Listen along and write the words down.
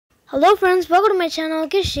Hello friends, welcome to my channel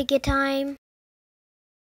Kishiki Time.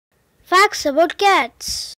 Facts about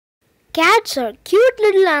cats. Cats are cute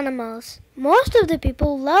little animals. Most of the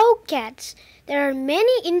people love cats. There are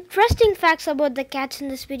many interesting facts about the cats in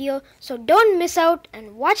this video, so don't miss out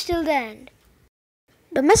and watch till the end.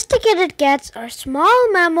 Domesticated cats are small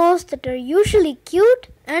mammals that are usually cute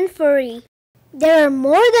and furry. There are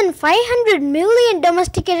more than 500 million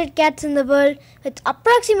domesticated cats in the world with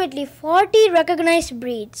approximately 40 recognized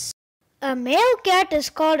breeds. A male cat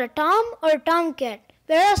is called a tom or tomcat,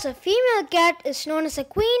 whereas a female cat is known as a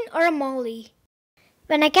queen or a molly.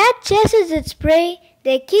 When a cat chases its prey,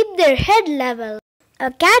 they keep their head level.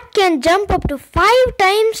 A cat can jump up to 5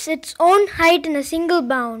 times its own height in a single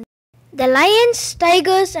bound. The lions,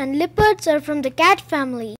 tigers, and leopards are from the cat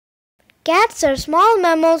family. Cats are small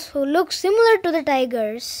mammals who look similar to the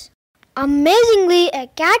tigers. Amazingly, a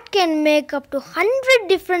cat can make up to 100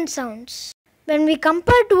 different sounds. When we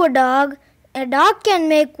compare to a dog can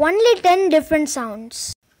make only 10 different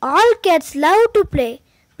sounds. All cats love to play.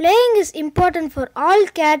 Playing is important for all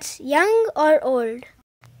cats, young or old.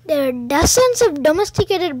 There are dozens of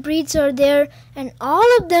domesticated breeds out there, and all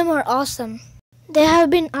of them are awesome. They have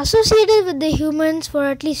been associated with the humans for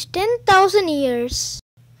at least 10,000 years.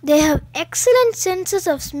 They have excellent senses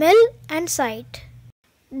of smell and sight.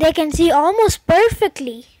 They can see almost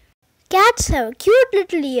perfectly. Cats have cute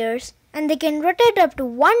little ears and they can rotate up to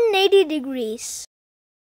 180 degrees.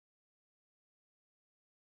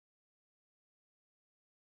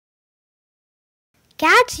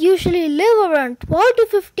 Cats usually live around 12 to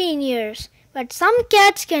 15 years, but some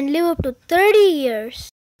cats can live up to 30 years.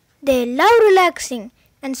 They love relaxing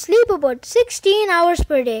and sleep about 16 hours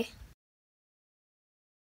per day.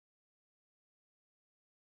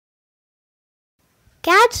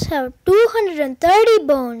 Cats have 230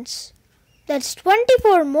 bones. That's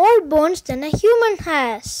 24 more bones than a human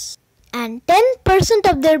has. And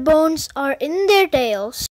 10% of their bones are in their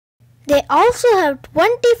tails. They also have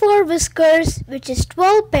 24 whiskers, which is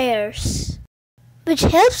 12 pairs, which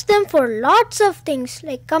helps them for lots of things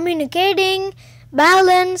like communicating,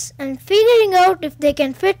 balance, and figuring out if they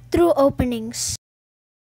can fit through openings.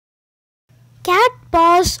 Cat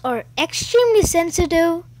paws are extremely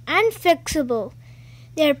sensitive and flexible.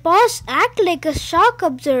 Their paws act like a shock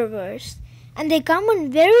absorbers, and they come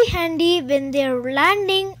in very handy when they are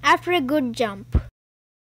landing after a good jump.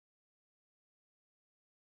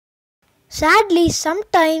 Sadly,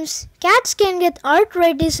 sometimes cats can get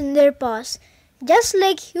arthritis in their paws, just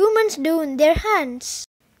like humans do in their hands.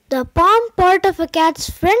 The palm part of a cat's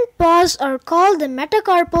front paws are called the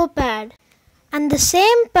metacarpal pad, and the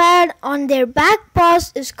same pad on their back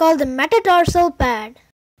paws is called the metatarsal pad.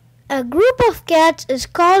 A group of cats is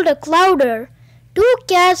called a clouder. 2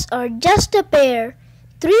 cats are just a pair.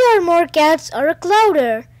 3 or more cats are a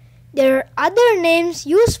clouder. There are other names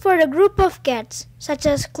used for a group of cats, such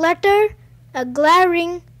as clutter, a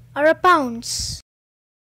glaring, or a pounce.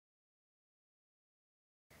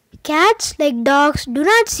 Cats, like dogs, do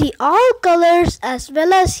not see all colors as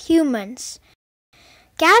well as humans.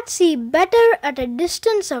 Cats see better at a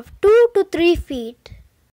distance of 2 to 3 feet.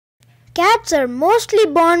 Cats are mostly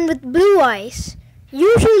born with blue eyes.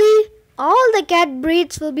 Usually, all the cat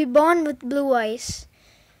breeds will be born with blue eyes.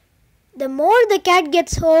 The more the cat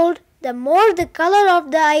gets old, the more the color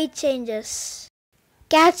of the eye changes.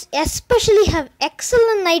 Cats especially have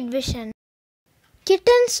excellent night vision.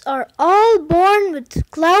 Kittens are all born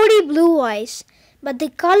with cloudy blue eyes, but the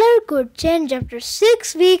color could change after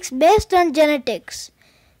 6 weeks based on genetics.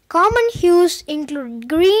 Common hues include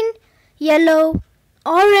green, yellow,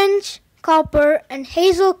 orange, copper, and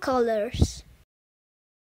hazel colors.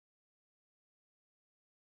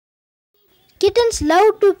 Kittens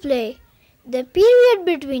love to play. The period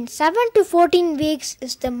between 7 to 14 weeks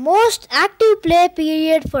is the most active play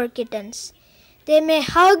period for kittens. They may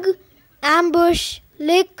hug, ambush,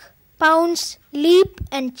 lick, pounce, leap,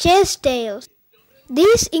 and chase tails.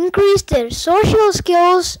 These increase their social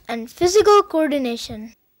skills and physical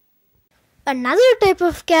coordination. Another type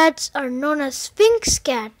of cats are known as Sphynx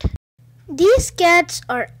cat. These cats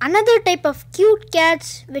are another type of cute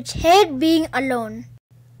cats which hate being alone.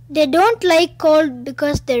 They don't like cold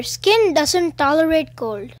because their skin doesn't tolerate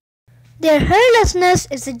cold. Their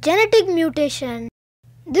hairlessness is a genetic mutation.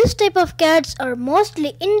 This type of cats are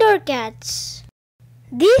mostly indoor cats.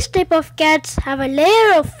 These type of cats have a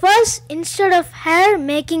layer of fuzz instead of hair,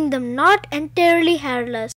 making them not entirely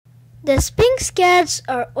hairless. The Sphynx cats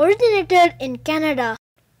are originated in Canada.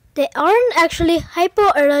 They aren't actually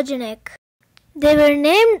hypoallergenic. They were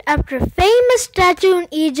named after a famous statue in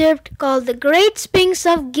Egypt called the Great Sphinx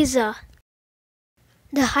of Giza.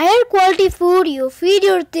 The higher quality food you feed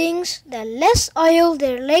your things, the less oil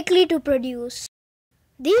they're likely to produce.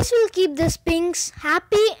 These will keep the Sphinx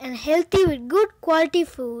happy and healthy with good quality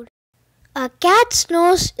food. A cat's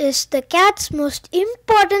nose is the cat's most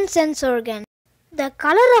important sense organ. The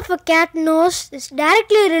color of a cat nose is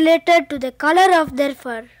directly related to the color of their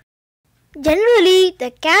fur. Generally,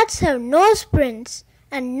 the cats have nose prints,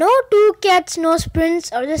 and no two cats' nose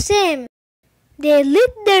prints are the same. They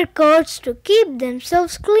lick their coats to keep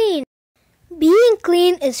themselves clean. Being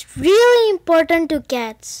clean is really important to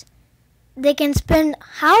cats. They can spend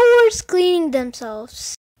hours cleaning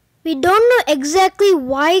themselves. We don't know exactly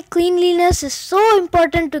why cleanliness is so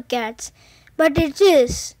important to cats, but it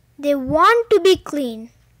is. They want to be clean.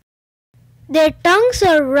 Their tongues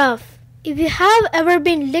are rough. If you have ever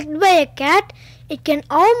been licked by a cat, it can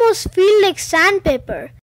almost feel like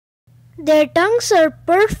sandpaper. Their tongues are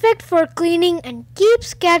perfect for cleaning and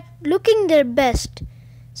keeps cats looking their best.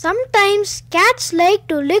 Sometimes cats like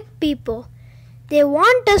to lick people. They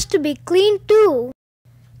want us to be clean too.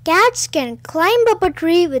 Cats can climb up a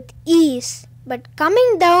tree with ease, but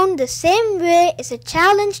coming down the same way is a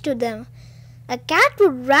challenge to them. A cat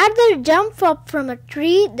would rather jump up from a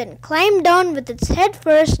tree than climb down with its head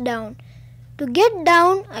first down. To get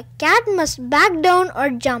down, a cat must back down or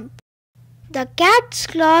jump. The cat's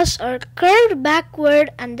claws are curved backward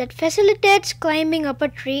and that facilitates climbing up a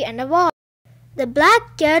tree and a wall. The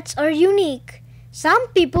black cats are unique. Some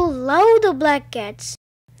people love the black cats.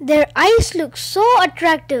 Their eyes look so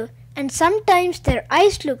attractive, and sometimes their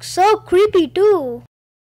eyes look so creepy too.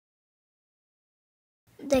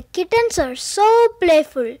 The kittens are so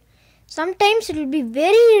playful. Sometimes it will be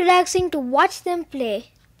very relaxing to watch them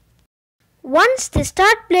play. Once they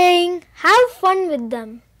start playing, have fun with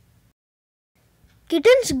them.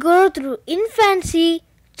 Kittens go through infancy,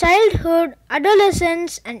 childhood,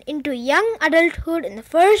 adolescence, and into young adulthood in the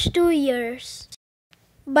first 2 years.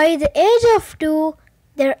 By the age of 2,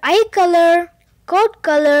 their eye color, coat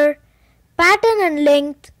color, pattern and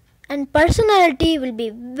length, and personality will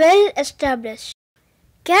be well established.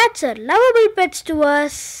 Cats are lovable pets to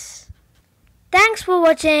us. Thanks for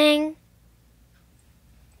watching.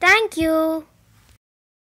 Thank you.